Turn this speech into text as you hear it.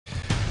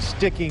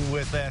Sticking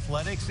with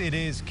athletics, it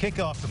is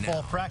kickoff to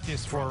fall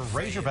practice for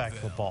Razorback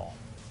football.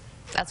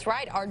 That's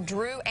right. Our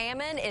Drew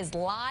Ammon is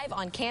live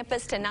on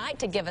campus tonight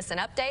to give us an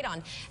update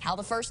on how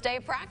the first day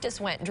of practice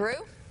went. Drew?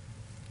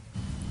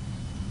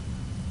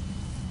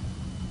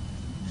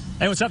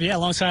 Hey, what's up? Yeah,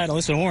 alongside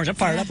Alyssa Orange. I'm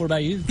fired up. What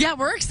about you? Yeah,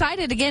 we're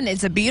excited. Again,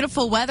 it's a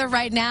beautiful weather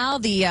right now.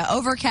 The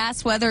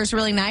overcast weather is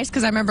really nice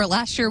because I remember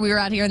last year we were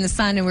out here in the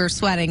sun and we were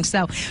sweating.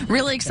 So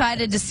really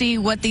excited to see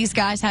what these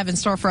guys have in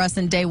store for us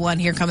in day one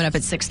here coming up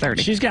at 6:30.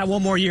 She's got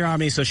one more year on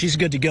me, so she's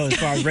good to go as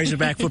far as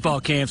Razorback football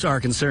camps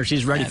are concerned.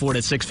 She's ready for it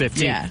at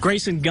 6:15. Yeah.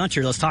 Grayson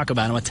Gunter, let's talk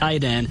about him, a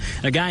tight end,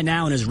 a guy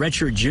now in his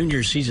redshirt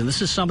junior season.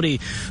 This is somebody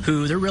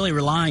who they're really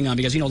relying on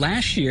because,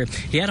 last year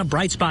he had a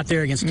bright spot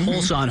there against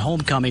Tulsa on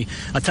homecoming,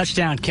 a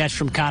touchdown catch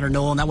from Connor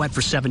Nolan. That went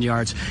for 7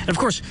 yards. And, of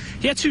course,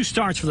 he had 2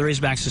 starts for the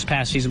Razorbacks this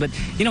past season. But,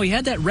 he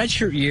had that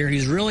redshirt year.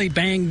 He's really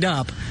banged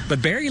up.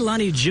 But Barry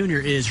Lunny Jr.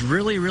 is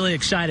really, really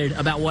excited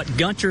about what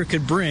Gunter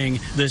could bring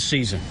this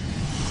season.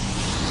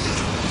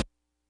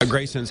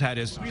 Grayson's had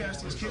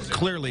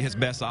clearly his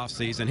best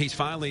offseason. He's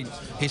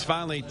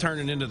finally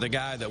turning into the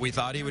guy that we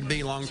thought he would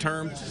be long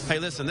term. Hey,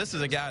 listen, this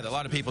is a guy that a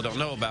lot of people don't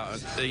know about.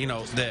 This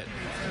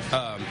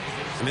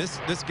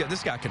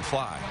guy can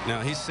fly.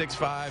 Now he's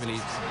 6'5", and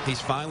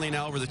he's finally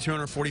now over the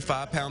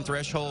 245-pound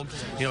threshold.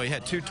 He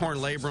had 2 torn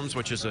labrums,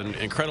 which is an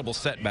incredible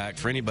setback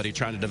for anybody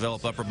trying to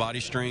develop upper body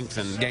strength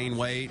and gain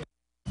weight.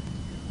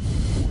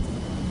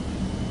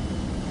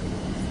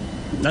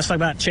 Let's talk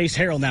about Chase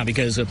Harrell now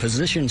because a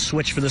position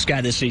switch for this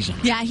guy this season.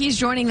 Yeah, he's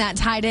joining that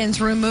tight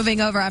ends room, moving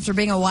over after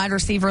being a wide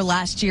receiver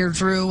last year,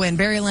 Drew. And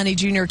Barry Lunny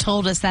Jr.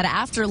 told us that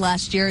after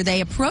last year,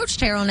 they approached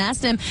Harrell and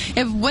asked him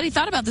what he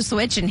thought about the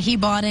switch, and he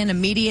bought in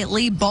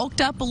immediately,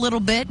 bulked up a little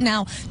bit,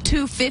 now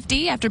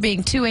 250 after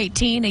being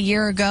 218 a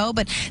year ago.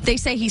 But they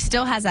say he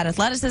still has that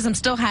athleticism,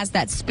 still has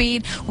that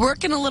speed,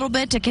 working a little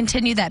bit to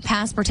continue that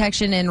pass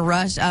protection and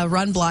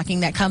run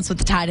blocking that comes with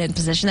the tight end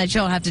position that you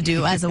don't have to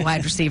do as a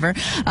wide receiver.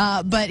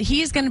 But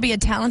he's going to be a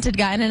talented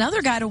guy and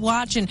another guy to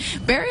watch. And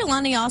Barry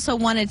Lunny also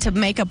wanted to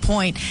make a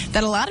point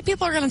that a lot of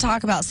people are going to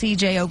talk about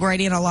C.J.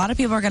 O'Grady, and a lot of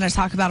people are going to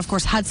talk about, of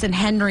course, Hudson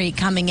Henry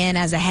coming in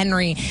as a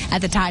Henry at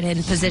the tight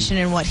end position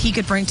and what he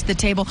could bring to the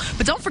table.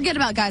 But don't forget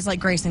about guys like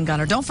Grayson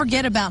Gunter. Don't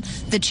forget about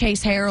the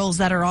Chase Harrells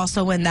that are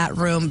also in that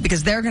room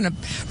because they're going to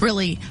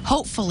really,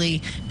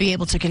 hopefully, be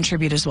able to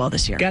contribute as well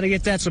this year. Got to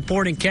get that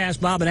supporting cast,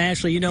 Bob and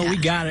Ashley. We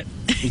got it.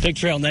 Big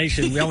Trail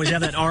Nation. We always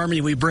have that army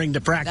we bring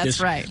to practice.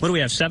 That's right. What do we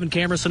have, 7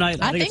 cameras tonight?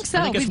 I think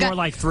so. I think it's more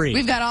like 3.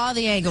 We've got all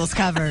the angles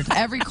covered.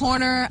 Every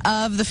corner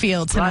of the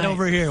field tonight. Right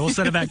over here. We'll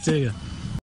send it back to you.